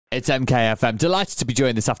It's MKFM. Delighted to be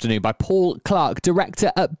joined this afternoon by Paul Clarke,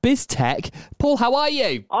 Director at Biztech. Paul, how are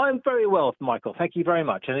you? I'm very well, Michael. Thank you very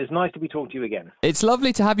much. And it's nice to be talking to you again. It's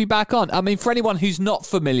lovely to have you back on. I mean, for anyone who's not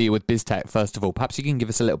familiar with Biztech, first of all, perhaps you can give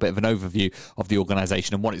us a little bit of an overview of the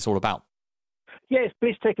organisation and what it's all about. Yes,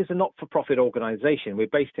 Biztech is a not-for-profit organisation. We're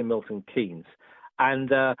based in Milton Keynes.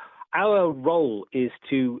 And our role is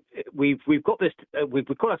to, we've called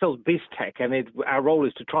ourselves Biztech, and our role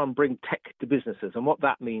is to try and bring tech to businesses. And what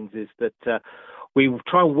that means is that we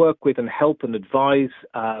try and work with and help and advise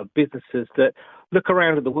businesses that look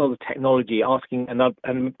around at the world of technology, asking and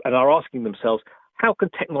are asking themselves, how can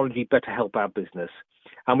technology better help our business?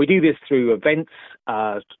 And we do this through events,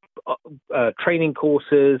 training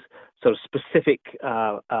courses, sort of specific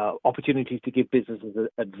opportunities to give businesses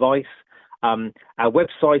advice. Our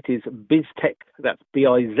website is Biztech, that's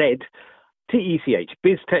Biztech,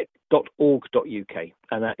 biztech.org.uk,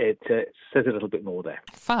 and it says a little bit more there.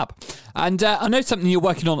 Fab. And I know something you're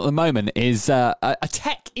working on at the moment is a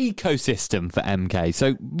tech ecosystem for MK.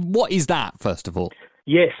 So what is that, first of all?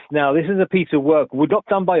 Yes. Now, this is a piece of work not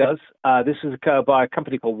done by us. This was by a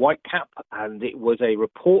company called Whitecap, and it was a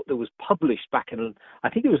report that was published back in, I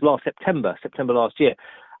think it was September last year.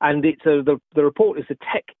 And it's the report is the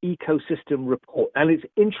Tech Ecosystem Report, and it's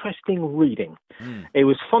interesting reading. It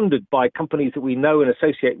was funded by companies that we know and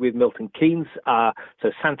associate with Milton Keynes, so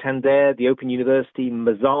Santander, the Open University,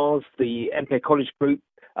 Mazars, the MK College Group,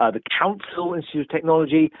 the Council Institute of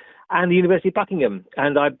Technology, and the University of Buckingham.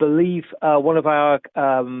 And I believe one of our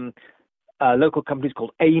local companies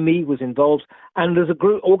called Amy was involved, and there's a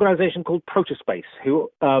organisation called Protospace, who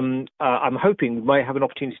I'm hoping we may have an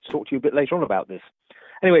opportunity to talk to you a bit later on about this.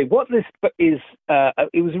 Anyway, what this is,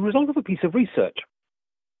 it was a result of a piece of research.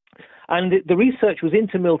 And the research was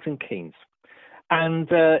into Milton Keynes. And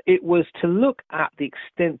it was to look at the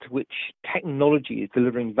extent to which technology is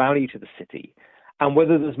delivering value to the city and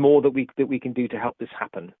whether there's more that we can do to help this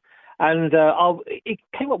happen. And it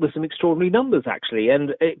came up with some extraordinary numbers, actually,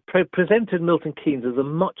 and it presented Milton Keynes as a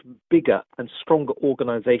much bigger and stronger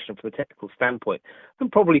organisation from a technical standpoint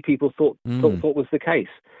than probably people thought was the case.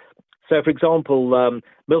 So, for example,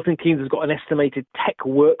 Milton Keynes has got an estimated tech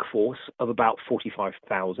workforce of about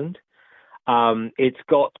 45,000. It's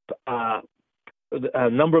got a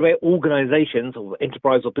number of organizations or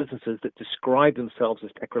enterprise or businesses that describe themselves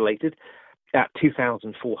as tech-related at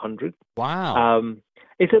 2,400. Wow.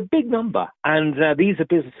 It's a big number. And these are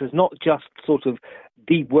businesses not just sort of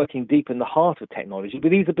working deep in the heart of technology,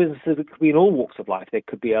 but these are businesses that could be in all walks of life. They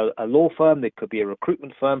could be a law firm, they could be a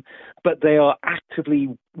recruitment firm, but they are actively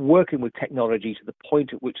working with technology to the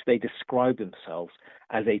point at which they describe themselves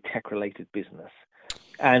as a tech-related business.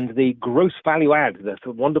 And the gross value add, that's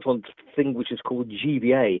a wonderful thing which is called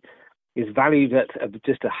GVA, is valued at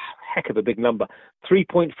just a heck of a big number,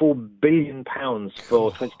 £3.4 billion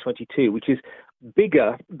for 2022, which is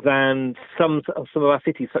bigger than some of our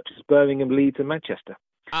cities, such as Birmingham, Leeds, and Manchester.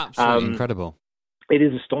 Absolutely incredible. It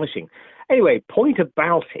is astonishing. Anyway, point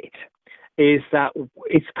about it is that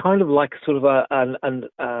it's kind of like sort of a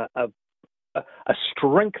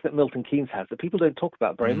strength that Milton Keynes has that people don't talk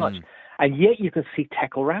about very much. And yet you can see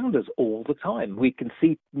tech around us all the time. We can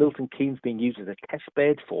see Milton Keynes being used as a test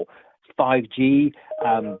bed for 5G,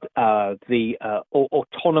 the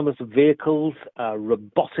autonomous vehicles,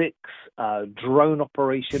 robotics, drone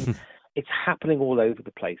operation. It's happening all over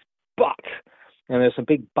the place. But, and there's some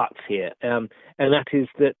big buts here, and that is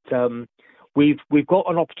that we've got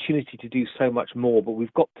an opportunity to do so much more, but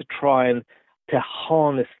we've got to try and to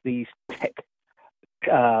harness these tech.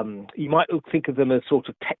 You might think of them as sort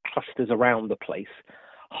of tech clusters around the place.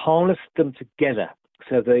 Harness them together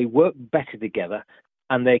so they work better together,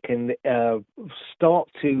 and they can start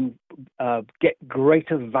to get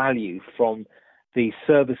greater value from the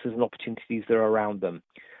services and opportunities that are around them.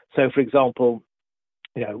 So, for example,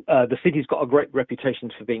 the city's got a great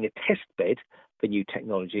reputation for being a test bed for new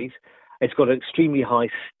technologies. It's got an extremely high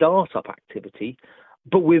startup activity,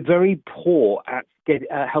 but we're very poor at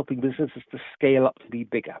helping businesses to scale up to be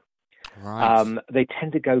bigger. Right. They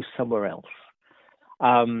tend to go somewhere else.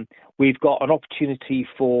 We've got an opportunity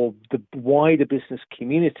for the wider business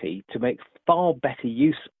community to make far better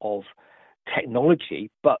use of technology,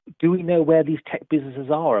 but do we know where these tech businesses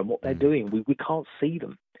are and what they're doing? We can't see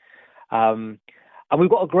them. And we've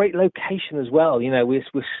got a great location as well.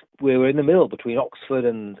 We're in the middle between Oxford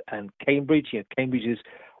and Cambridge. Cambridge is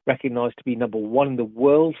recognised to be number one in the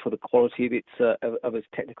world for the quality of its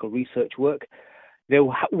technical research work.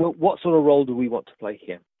 What sort of role do we want to play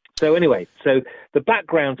here? So anyway, the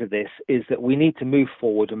background to this is that we need to move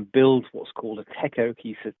forward and build what's called a tech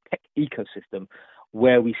ecosystem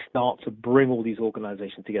where we start to bring all these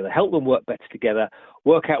organizations together, help them work better together,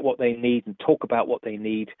 work out what they need and talk about what they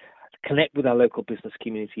need, connect with our local business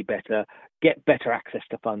community better, get better access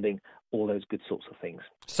to funding, all those good sorts of things.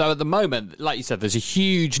 So at the moment, like you said, there's a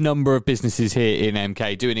huge number of businesses here in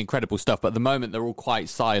MK doing incredible stuff, but at the moment they're all quite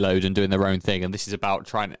siloed and doing their own thing, and this is about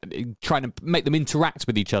trying to make them interact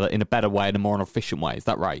with each other in a better way and a more efficient way. Is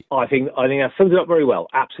that right? I think that sums it up very well.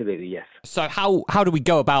 Absolutely, yes. So how do we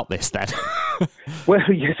go about this then? Well,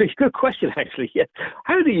 yes, it's a good question, actually. Yes.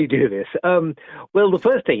 How do you do this? Well, the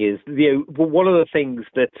first thing is, one of the things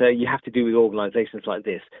that you have to do with organizations like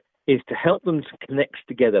this is to help them to connect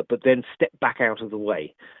together, but then step back out of the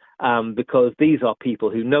way. Because these are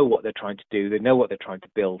people who know what they're trying to do, they know what they're trying to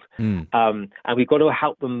build, and we've got to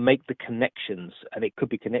help them make the connections. And it could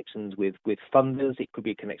be connections with funders, it could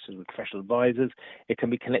be connections with professional advisors, it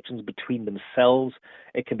can be connections between themselves,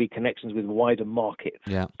 it can be connections with wider markets.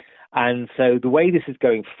 Yeah. And so the way this is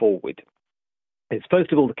going forward is,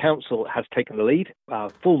 first of all, the council has taken the lead,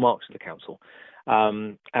 full marks to the council,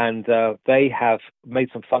 and they have made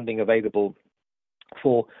some funding available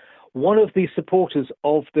for one of the supporters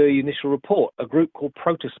of the initial report, a group called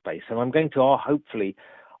Protospace, and I'm going to hopefully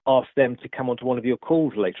ask them to come onto one of your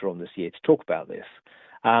calls later on this year to talk about this.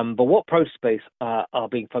 But what Protospace are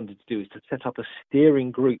being funded to do is to set up a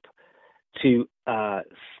steering group to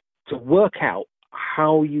work out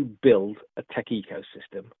how you build a tech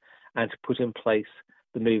ecosystem and to put in place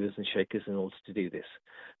the movers and shakers in order to do this.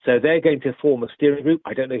 So they're going to form a steering group.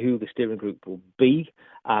 I don't know who the steering group will be,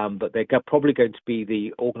 but they're probably going to be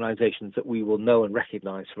the organizations that we will know and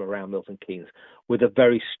recognize from around Milton Keynes with a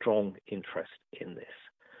very strong interest in this.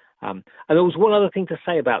 And there was one other thing to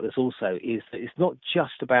say about this also, is that it's not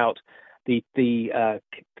just about the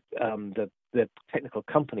technical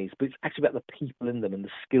companies, but it's actually about the people in them and the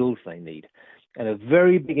skills they need. And a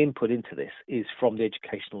very big input into this is from the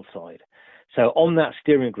educational side. So on that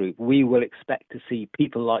steering group, we will expect to see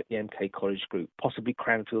people like the MK College Group, possibly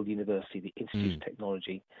Cranfield University, the Institute of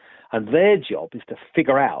Technology, and their job is to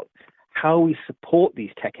figure out how we support these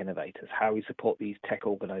tech innovators, how we support these tech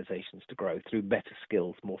organizations to grow through better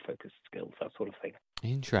skills, more focused skills, that sort of thing.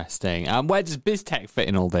 Interesting. Where does Biztech fit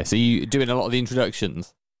in all this? Are you doing a lot of the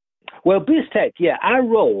introductions? Well, Biztech, yeah, our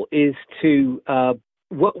role is to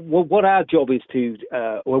what our job is to,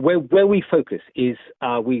 where we focus is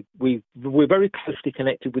we're very closely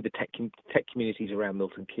connected with the tech communities around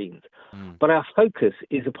Milton Keynes, but our focus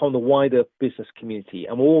is upon the wider business community,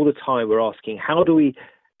 and all the time we're asking, how do we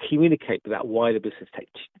communicate with that wider business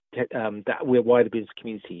wider business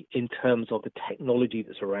community in terms of the technology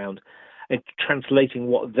that's around, and translating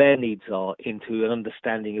what their needs are into an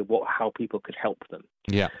understanding of how people could help them.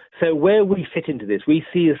 Yeah. So where we fit into this, we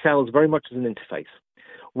see ourselves very much as an interface.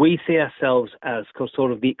 We see ourselves as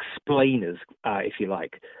sort of the explainers, if you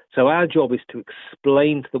like. So our job is to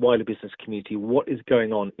explain to the wider business community what is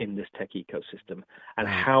going on in this tech ecosystem and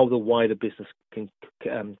how the wider business can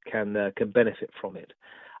benefit from it.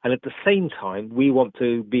 And at the same time, we want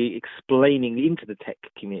to be explaining into the tech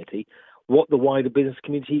community what the wider business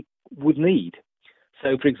community would need.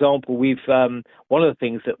 So, for example, we've one of the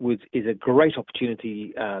things that is a great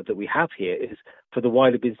opportunity that we have here is for the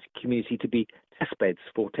wider business community to be test beds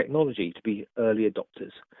for technology, to be early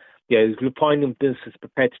adopters. You know, finding businesses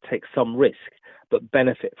prepared to take some risk, but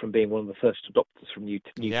benefit from being one of the first adopters from new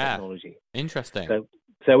technology. Interesting.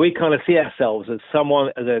 So we kind of see ourselves as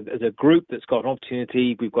as a group that's got an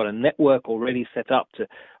opportunity. We've got a network already set up to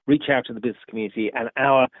reach out to the business community, and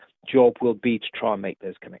our job will be to try and make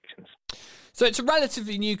those connections. So it's a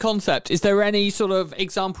relatively new concept. Is there any sort of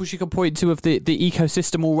examples you can point to of the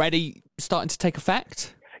ecosystem already starting to take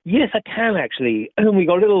effect? Yes, I can actually. We've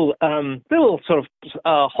got little sort of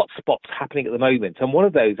hotspots happening at the moment, and one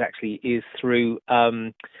of those actually is through the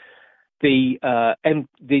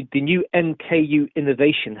new MKU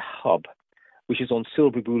Innovation Hub, which is on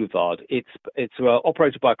Silbury Boulevard. It's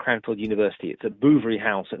operated by Cranfield University. It's at Bouverie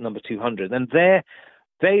House at number 200, and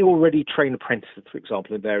they already train apprentices, for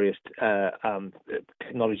example, in various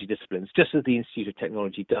technology disciplines, just as the Institute of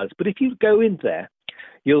Technology does. But if you go in there,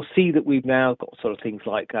 you'll see that we've now got sort of things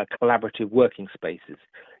like collaborative working spaces.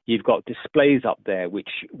 You've got displays up there which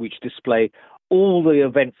display all the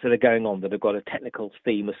events that are going on that have got a technical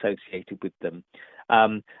theme associated with them.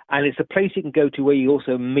 And it's a place you can go to where you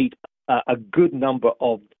also meet a good number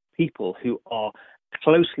of people who are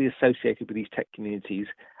closely associated with these tech communities,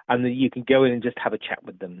 and that you can go in and just have a chat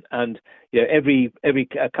with them. And you know, every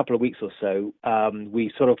couple of weeks or so,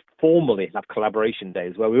 we sort of formally have collaboration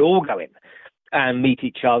days where we all go in and meet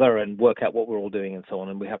each other and work out what we're all doing and so on.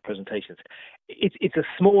 And we have presentations. It's a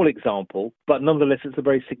small example, but nonetheless, it's a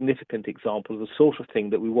very significant example of the sort of thing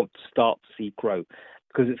that we want to start to see grow.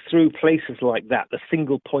 Because it's through places like that, the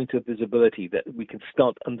single point of visibility, that we can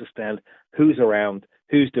start to understand who's around,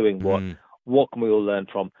 who's doing what can we all learn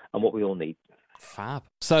from, and what we all need. Fab.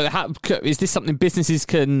 So is this something businesses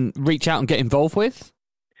can reach out and get involved with?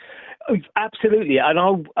 Absolutely.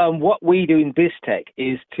 And what we do in Biztech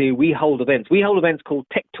is we hold events. We hold events called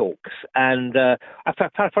Tech Talks. And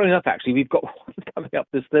funny enough, actually, we've got one coming up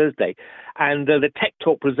this Thursday. And the Tech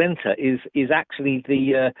Talk presenter is actually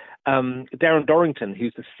the Darren Dorrington,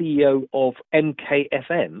 who's the CEO of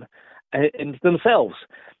MKFM themselves.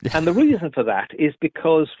 And the reason for that is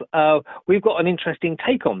because we've got an interesting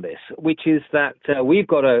take on this, which is that we've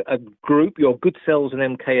got a group, your good selves in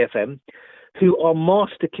MKFM, who are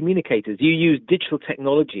master communicators. You use digital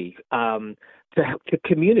technology to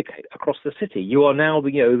communicate across the city. You are now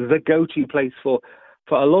the go-to place for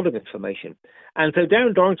a lot of information. And so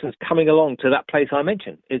Darren Dorrington's coming along to that place I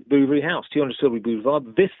mentioned. It's Bouverie House, 200 Silbury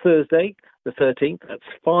Boulevard, this Thursday, the 13th, at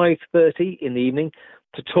 5:30 in the evening,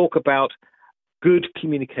 to talk about good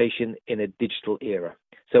communication in a digital era.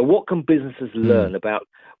 So what can businesses learn about,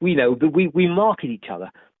 we market each other,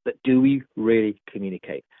 but do we really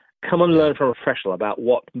communicate? Come and learn from a professional about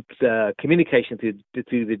what communication through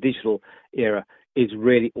the digital era is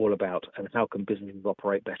really all about, and how can businesses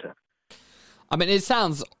operate better. I mean, it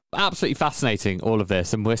sounds absolutely fascinating, all of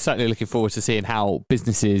this, and we're certainly looking forward to seeing how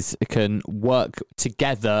businesses can work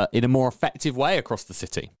together in a more effective way across the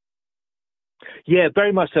city. Yeah,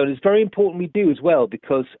 very much so. And it's very important we do as well,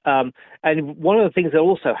 because and one of the things that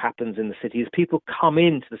also happens in the city is people come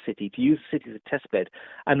into the city to use the city as a test bed,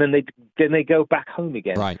 and then they go back home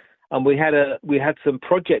again. Right. And we had some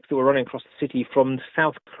projects that were running across the city from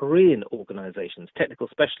South Korean organizations, technical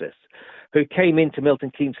specialists, who came into Milton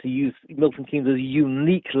Keynes to use Milton Keynes as a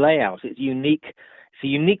unique layout. It's a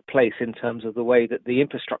unique place in terms of the way that the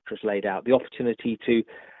infrastructure is laid out, the opportunity to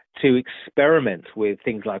experiment with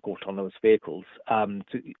things like autonomous vehicles,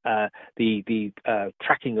 the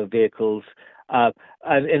tracking of vehicles,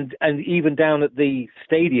 and even down at the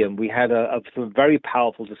stadium, we had some very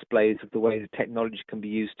powerful displays of the way the technology can be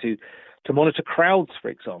used to monitor crowds, for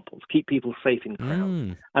example, to keep people safe in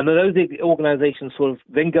crowds. And those organizations sort of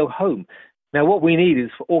then go home. Now, what we need is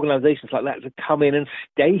for organizations like that to come in and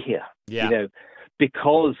stay here,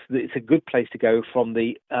 because it's a good place to go from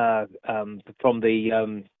the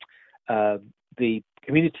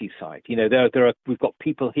community side. We've got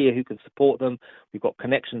people here who can support them. We've got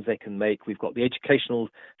connections they can make. We've got the educational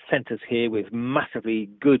centres here with massively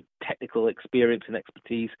good technical experience and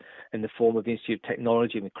expertise in the form of the Institute of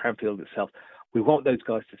Technology and the Cranfield itself. We want those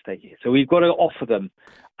guys to stay here. So we've got to offer them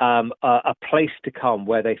a place to come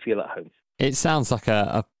where they feel at home. It sounds like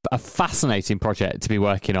a fascinating project to be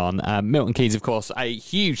working on. Milton Keynes, of course, a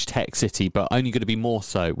huge tech city, but only going to be more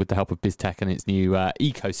so with the help of Biztech and its new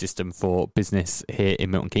ecosystem for business here in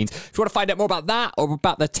Milton Keynes. If you want to find out more about that or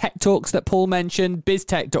about the tech talks that Paul mentioned,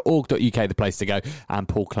 biztech.org.uk, the place to go. And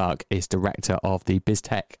Paul Clarke is director of the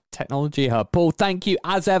Biztech Technology Hub. Paul, thank you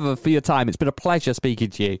as ever for your time. It's been a pleasure speaking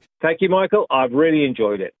to you. Thank you, Michael. I've really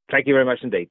enjoyed it. Thank you very much indeed.